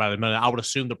 and we'll talk about it in a minute. I would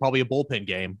assume there'll probably a bullpen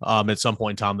game at some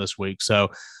point in time this week.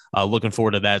 So looking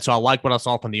forward to that. So I like what I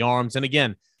saw from the arms. And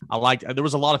again, there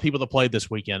was a lot of people that played this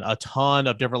weekend, a ton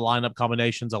of different lineup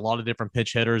combinations, a lot of different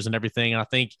pitch hitters and everything. And I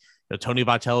think Tony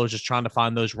Vitello is just trying to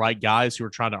find those right guys who are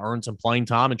trying to earn some playing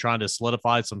time and trying to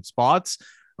solidify some spots.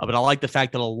 But I like the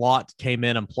fact that a lot came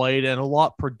in and played and a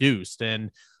lot produced. And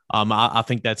I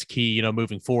think that's key,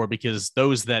 moving forward, because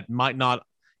those that might not,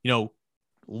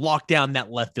 lock down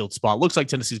that left field spot. Looks like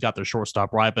Tennessee's got their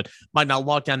shortstop right, but might not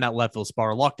lock down that left field spot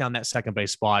or lock down that second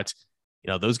base spot.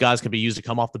 Those guys can be used to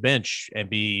come off the bench and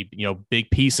be,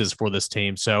 big pieces for this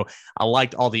team. So I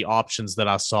liked all the options that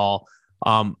I saw.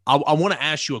 I want to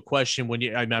ask you a question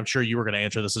I'm sure you were going to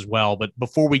answer this as well, but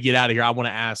before we get out of here, I want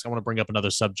to bring up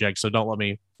another subject. So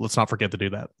let's not forget to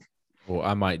do that. Well,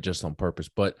 I might just on purpose,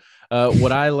 but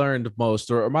what I learned most,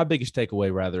 or my biggest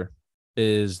takeaway rather,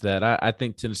 is that I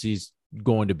think Tennessee's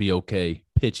going to be okay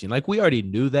pitching. Like we already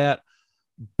knew that,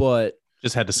 but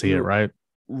just had to see it, right?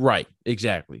 Right,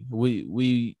 exactly.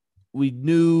 We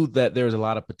knew that there was a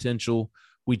lot of potential.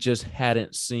 We just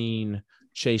hadn't seen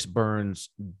Chase Burns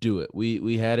do it.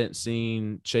 We hadn't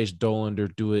seen Chase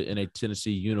Dolander do it in a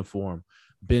Tennessee uniform.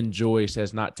 Ben Joyce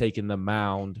has not taken the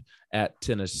mound at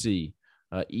Tennessee.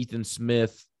 Ethan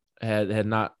Smith had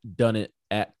not done it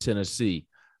at Tennessee.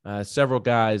 Several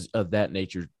guys of that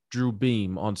nature. Drew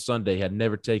Beam on Sunday had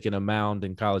never taken a mound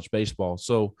in college baseball.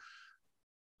 So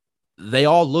they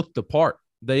all looked the part.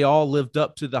 They all lived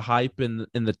up to the hype and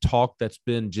the talk that's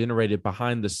been generated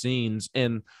behind the scenes.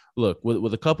 And look,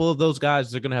 with a couple of those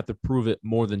guys, they're going to have to prove it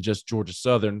more than just Georgia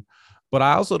Southern. But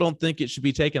I also don't think it should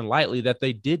be taken lightly that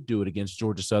they did do it against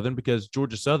Georgia Southern, because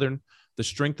Georgia Southern, the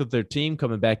strength of their team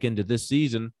coming back into this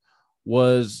season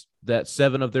was that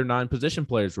 7 of their 9 position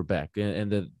players were back,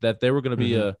 and that they were going to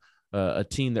be a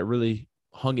team that really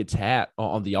hung its hat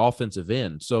on the offensive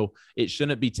end. So it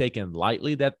shouldn't be taken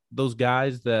lightly that those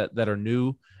guys that are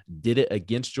new did it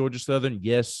against Georgia Southern.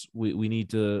 Yes, we need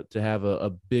to have a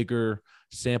bigger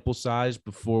sample size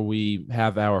before we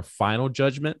have our final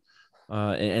judgment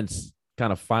and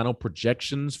kind of final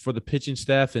projections for the pitching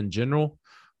staff in general.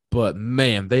 But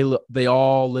man, they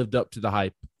all lived up to the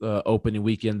hype opening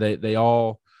weekend. They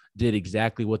all did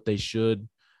exactly what they should.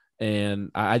 And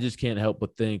I just can't help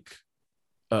but think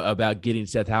about getting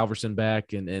Seth Halverson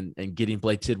back and getting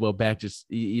Blake Tidwell back,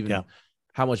 just even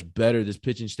how much better this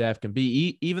pitching staff can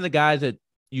be. Even the guys that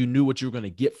you knew what you were going to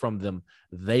get from them,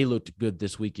 they looked good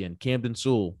this weekend. Camden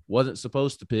Sewell wasn't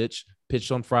supposed to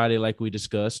pitched on Friday like we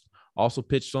discussed, also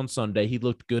pitched on Sunday. He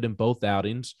looked good in both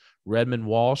outings. Redmond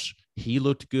Walsh, he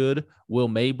looked good. Will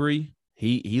Mabry,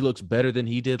 he looks better than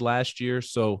he did last year.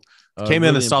 So came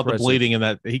in and stopped the bleeding in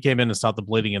that. He came in and stopped the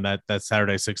bleeding in that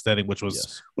Saturday sixth inning, which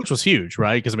was huge,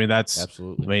 right? Because I mean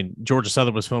absolutely. I mean Georgia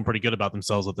Southern was feeling pretty good about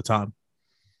themselves at the time.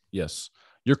 Yes.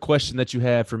 Your question that you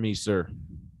had for me, sir.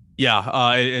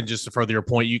 Yeah, and just to further your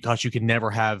point, you can never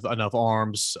have enough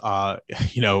arms.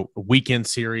 Weekend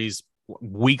series,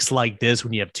 weeks like this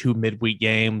when you have 2 midweek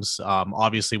games.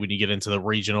 Obviously, when you get into the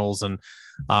regionals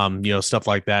and stuff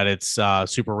like that, it's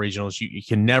super regionals. You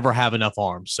can never have enough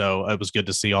arms. So it was good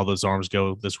to see all those arms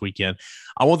go this weekend.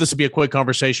 I want this to be a quick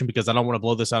conversation because I don't want to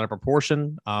blow this out of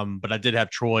proportion. But I did have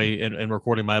Troy in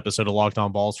recording my episode of Locked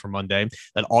On Vols for Monday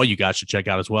that all you guys should check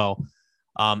out as well.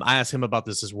 I asked him about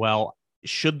this as well.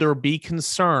 Should there be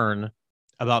concern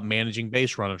about managing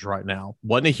base runners right now?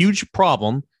 Wasn't a huge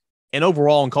problem. And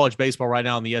overall in college baseball right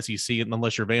now in the SEC,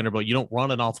 unless you're Vanderbilt, you don't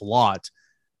run an awful lot.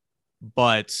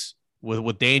 But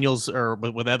with Daniels or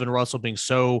with Evan Russell being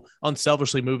so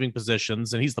unselfishly moving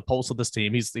positions, and he's the pulse of this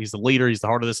team, he's the leader, he's the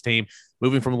heart of this team,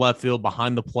 moving from left field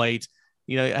behind the plate.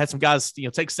 Had some guys,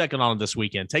 take second on him this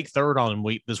weekend, take third on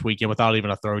him this weekend without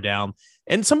even a throw down.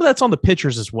 And some of that's on the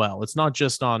pitchers as well. It's not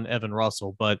just on Evan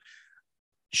Russell, but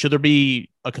should there be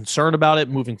a concern about it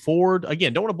moving forward?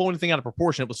 Again, don't want to blow anything out of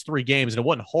proportion. It was 3 games and it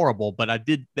wasn't horrible, but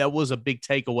that was a big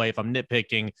takeaway. If I'm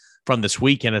nitpicking from this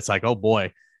weekend, it's like, oh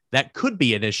boy, that could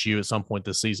be an issue at some point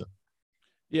this season.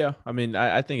 Yeah. I mean,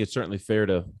 I think it's certainly fair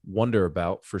to wonder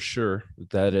about for sure.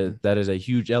 That is a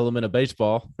huge element of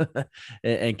baseball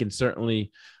and can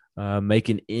certainly make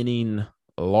an inning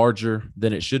larger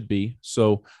than it should be.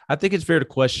 So I think it's fair to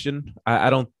question. I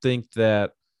don't think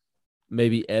that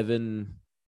maybe Evan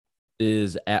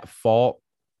is at fault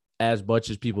as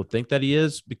much as people think that he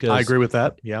is, because I agree with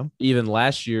that. Yeah. Even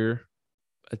last year,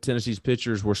 Tennessee's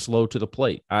pitchers were slow to the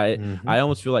plate. I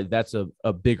almost feel like that's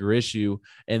a bigger issue.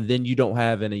 And then you don't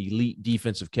have an elite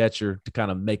defensive catcher to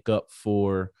kind of make up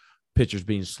for pitchers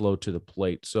being slow to the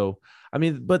plate. So, I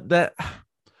mean, but that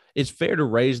it's fair to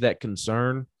raise that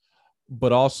concern,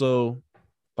 but also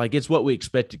like it's what we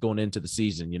expected going into the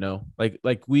season,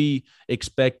 like we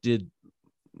expected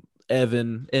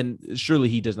Evan, and surely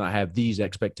he does not have these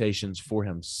expectations for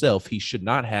himself. He should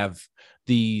not have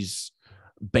these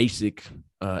basic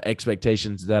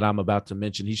expectations that I'm about to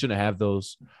mention. He shouldn't have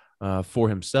those for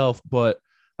himself. But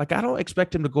like, I don't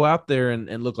expect him to go out there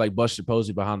and look like Buster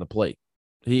Posey behind the plate.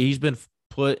 He's been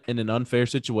put in an unfair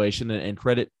situation, and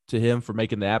credit to him for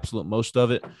making the absolute most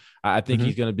of it. I think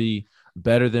he's going to be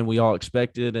better than we all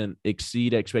expected and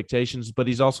exceed expectations, but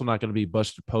he's also not going to be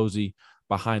Buster Posey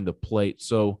behind the plate.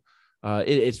 So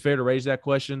it's fair to raise that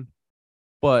question,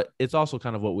 but it's also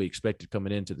kind of what we expected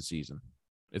coming into the season,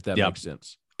 if that makes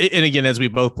sense. And again, as we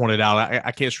both pointed out,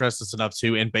 I can't stress this enough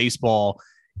too. In baseball,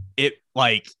 it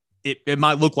might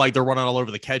look like they're running all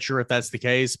over the catcher if that's the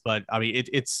case, but I mean,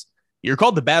 it's you're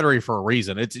called the battery for a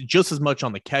reason. It's just as much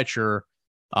on the catcher,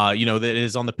 that it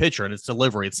is on the pitcher, and it's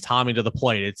delivery, it's timing to the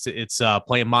plate, it's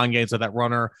playing mind games with that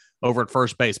runner over at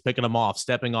first base, picking them off,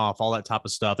 stepping off, all that type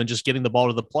of stuff, and just getting the ball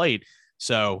to the plate.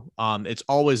 So it's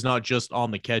always not just on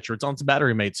the catcher, it's on the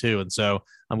battery mate too. And so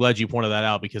I'm glad you pointed that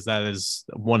out, because that is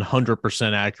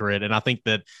 100% accurate. And I think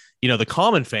that, the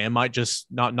common fan might just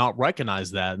not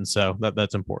recognize that. And so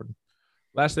that's important.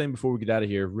 Last thing before we get out of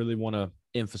here, really want to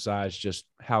emphasize just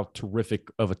how terrific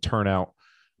of a turnout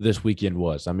this weekend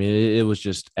was. I mean, it was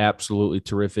just absolutely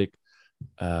terrific.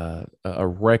 A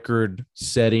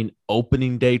record-setting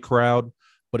opening day crowd,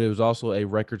 but it was also a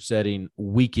record-setting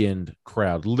weekend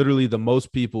crowd. Literally the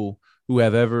most people who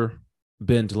have ever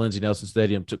been to Lindsey Nelson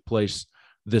Stadium took place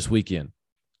this weekend.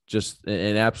 Just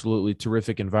an absolutely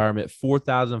terrific environment.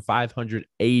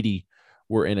 4,580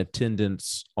 were in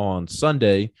attendance on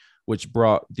Sunday, which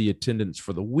brought the attendance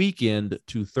for the weekend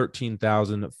to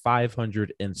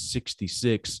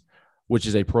 13,566, which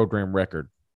is a program record.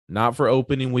 Not for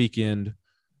opening weekend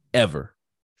ever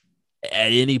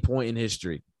at any point in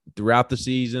history. Throughout the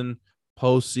season,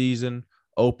 postseason,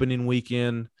 opening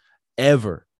weekend,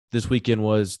 ever. This weekend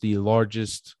was the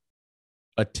largest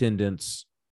attendance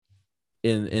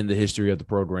in the history of the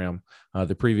program.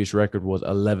 The previous record was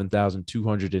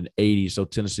 11,280. So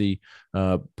Tennessee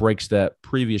breaks that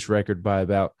previous record by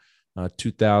about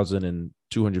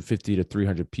 2,250 to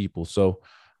 300 people. So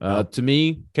No. To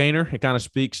me, Kaner, it kind of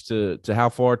speaks to how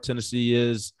far Tennessee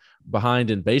is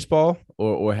behind in baseball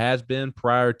or has been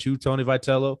prior to Tony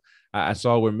Vitello. I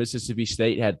saw where Mississippi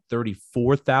State had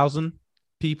 34,000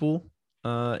 people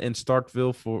in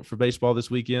Starkville for baseball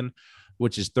this weekend,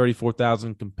 which is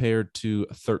 34,000 compared to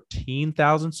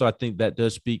 13,000. So I think that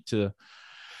does speak to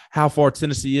how far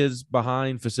Tennessee is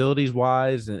behind facilities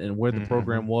wise and where the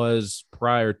program was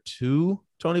prior to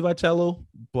Tony Vitello.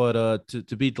 But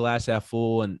to beat the last half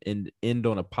full and end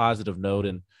on a positive note.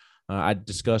 And I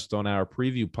discussed on our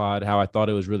preview pod how I thought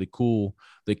it was really cool,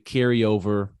 the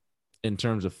carryover in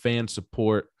terms of fan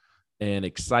support and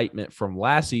excitement from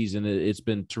last season. It's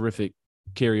been terrific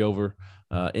carryover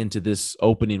into this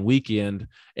opening weekend,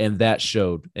 and that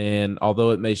showed. And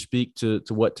although it may speak to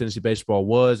what Tennessee baseball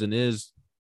was and is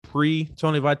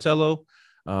pre-Tony Vitello,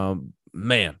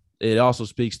 man, it also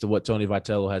speaks to what Tony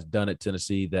Vitello has done at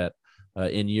Tennessee, that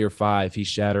in year 5, he's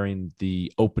shattering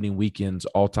the opening weekend's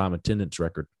all-time attendance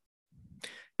record.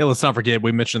 Yeah, let's not forget,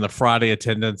 we mentioned the Friday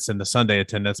attendance and the Sunday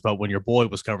attendance, but when your boy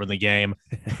was covering the game,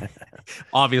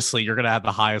 obviously you're going to have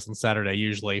the highest on Saturday,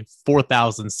 usually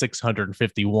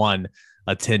 4,651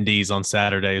 attendees on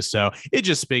Saturday. So it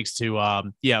just speaks to,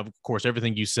 of course,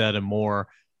 everything you said and more.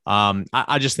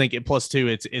 I just think it plus two,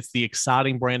 it's the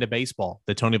exciting brand of baseball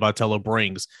that Tony Vitello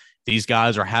brings. These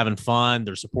guys are having fun.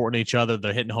 They're supporting each other.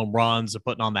 They're hitting home runs. They're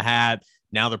putting on the hat.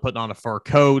 Now they're putting on a fur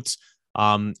coat.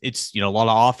 It's, a lot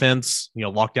of offense,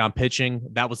 lockdown pitching.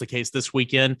 That was the case this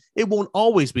weekend. It won't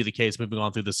always be the case moving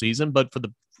on through the season, but for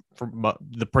the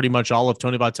pretty much all of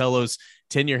Tony Vitello's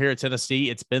tenure here at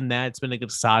Tennessee, it's been an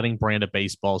exciting brand of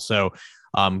baseball. So,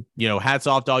 hats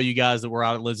off to all you guys that were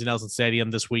out at Lindsey Nelson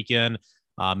Stadium this weekend.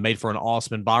 Made for an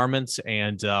awesome environment,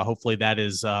 and hopefully that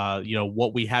is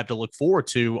what we have to look forward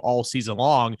to all season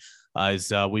long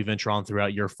as we venture on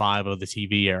throughout year 5 of the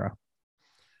TV era.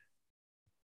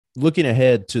 Looking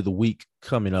ahead to the week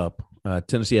coming up,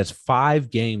 Tennessee has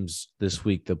 5 games this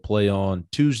week to play on.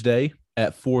 Tuesday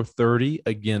at 4:30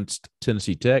 against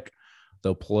Tennessee Tech.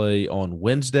 They'll play on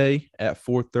Wednesday at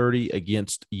 4:30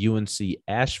 against UNC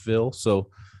Asheville. So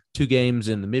 2 games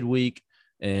in the midweek,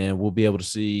 and we'll be able to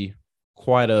see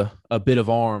quite a bit of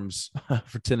arms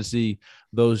for Tennessee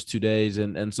those 2 days,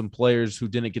 and some players who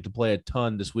didn't get to play a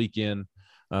ton this weekend.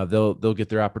 They'll get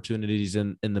their opportunities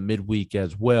in the midweek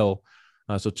as well.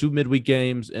 So 2 midweek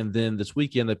games, and then this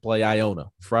weekend they play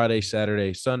Iona Friday,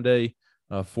 Saturday, Sunday,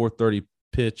 4:30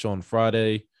 pitch on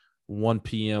Friday, 1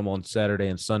 p.m. on Saturday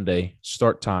and Sunday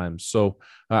start times. So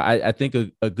I think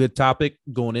a good topic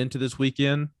going into this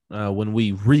weekend when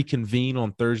we reconvene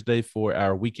on Thursday for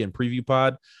our weekend preview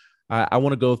pod. I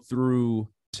want to go through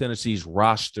Tennessee's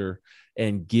roster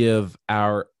and give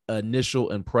our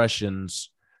initial impressions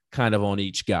kind of on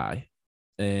each guy.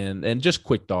 And just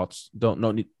quick thoughts. Don't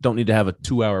need to have a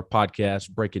 2-hour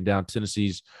podcast breaking down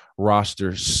Tennessee's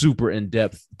roster super in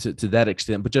depth to that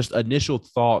extent, but just initial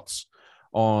thoughts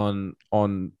on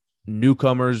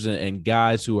newcomers and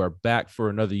guys who are back for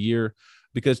another year,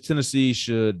 because Tennessee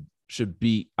should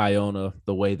beat Iona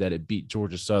the way that it beat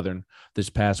Georgia Southern this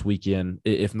past weekend,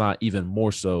 if not even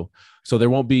more so. So there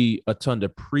won't be a ton to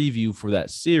preview for that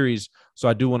series. So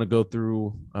I do want to go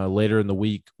through later in the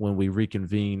week when we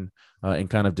reconvene and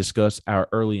kind of discuss our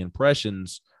early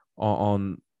impressions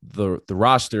on the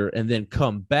roster, and then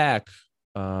come back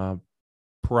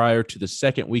prior to the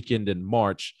second weekend in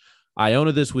March.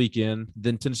 Iona this weekend,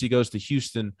 then Tennessee goes to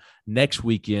Houston next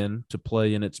weekend to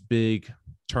play in its big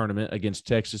tournament against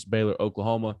Texas, Baylor,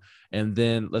 Oklahoma, and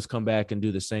then let's come back and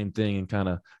do the same thing and kind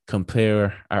of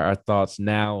compare our thoughts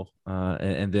now,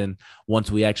 and then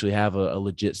once we actually have a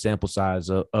legit sample size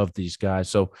of these guys.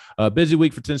 So a busy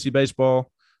week for Tennessee baseball.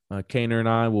 Kaner and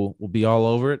I will be all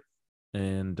over it,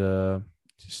 and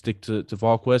stick to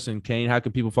VolQuest. And Cain, how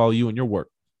can people follow you and your work?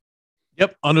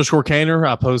 Yep, _Kaner.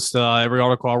 I post every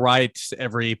article I write,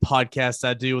 every podcast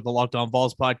I do with the Locked On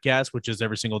Vols podcast, which is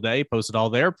every single day. Post it all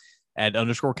there at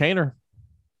 _Kaner.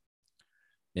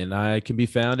 And I can be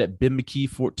found at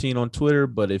McKee14 on Twitter.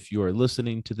 But if you are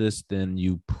listening to this, then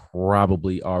you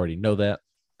probably already know that.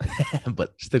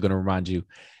 But still going to remind you.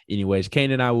 Anyways,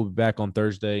 Cain and I will be back on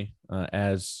Thursday,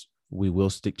 as we will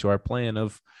stick to our plan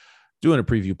of doing a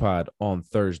preview pod on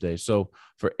Thursday. So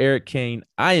for Eric Cain,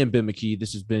 I am Ben McKee.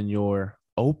 This has been your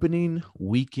opening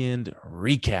weekend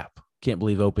recap. Can't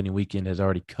believe opening weekend has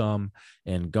already come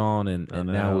and gone, and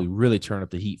now we really turn up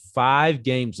the heat. 5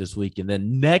 games this week, and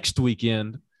then next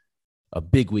weekend, a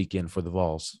big weekend for the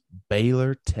Vols.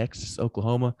 Baylor, Texas,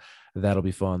 Oklahoma. That'll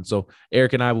be fun. So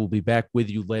Eric and I will be back with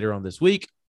you later on this week.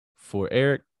 For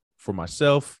Eric, for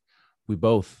myself, we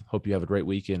both hope you have a great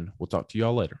weekend. We'll talk to you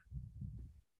all later.